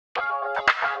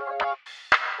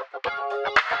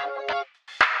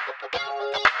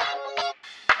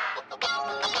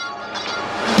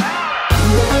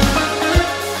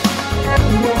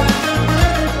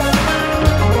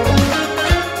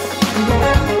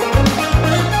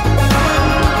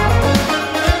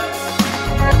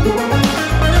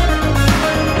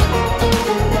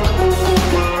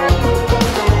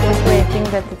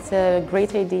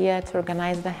great idea to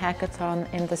organize the hackathon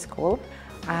in the school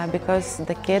because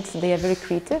the kids, they are very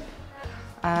creative.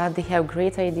 They have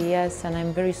great ideas and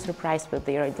I'm very surprised with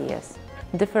their ideas.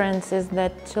 The difference is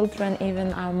that children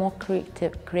even are more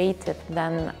creative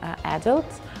than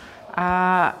adults.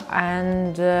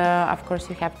 Of course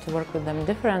you have to work with them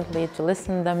differently, to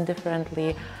listen them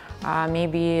differently,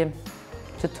 maybe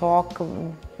to talk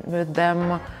with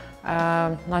them,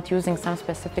 not using some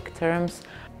specific terms.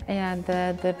 Yeah,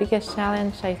 the biggest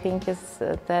challenge I think is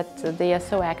that they are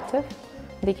so active.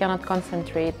 They cannot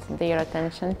concentrate their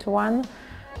attention to one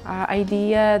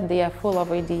idea. They are full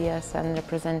of ideas and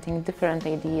representing different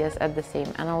ideas at the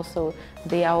same, and also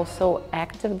they are also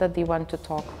active that they want to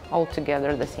talk all together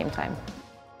at the same time.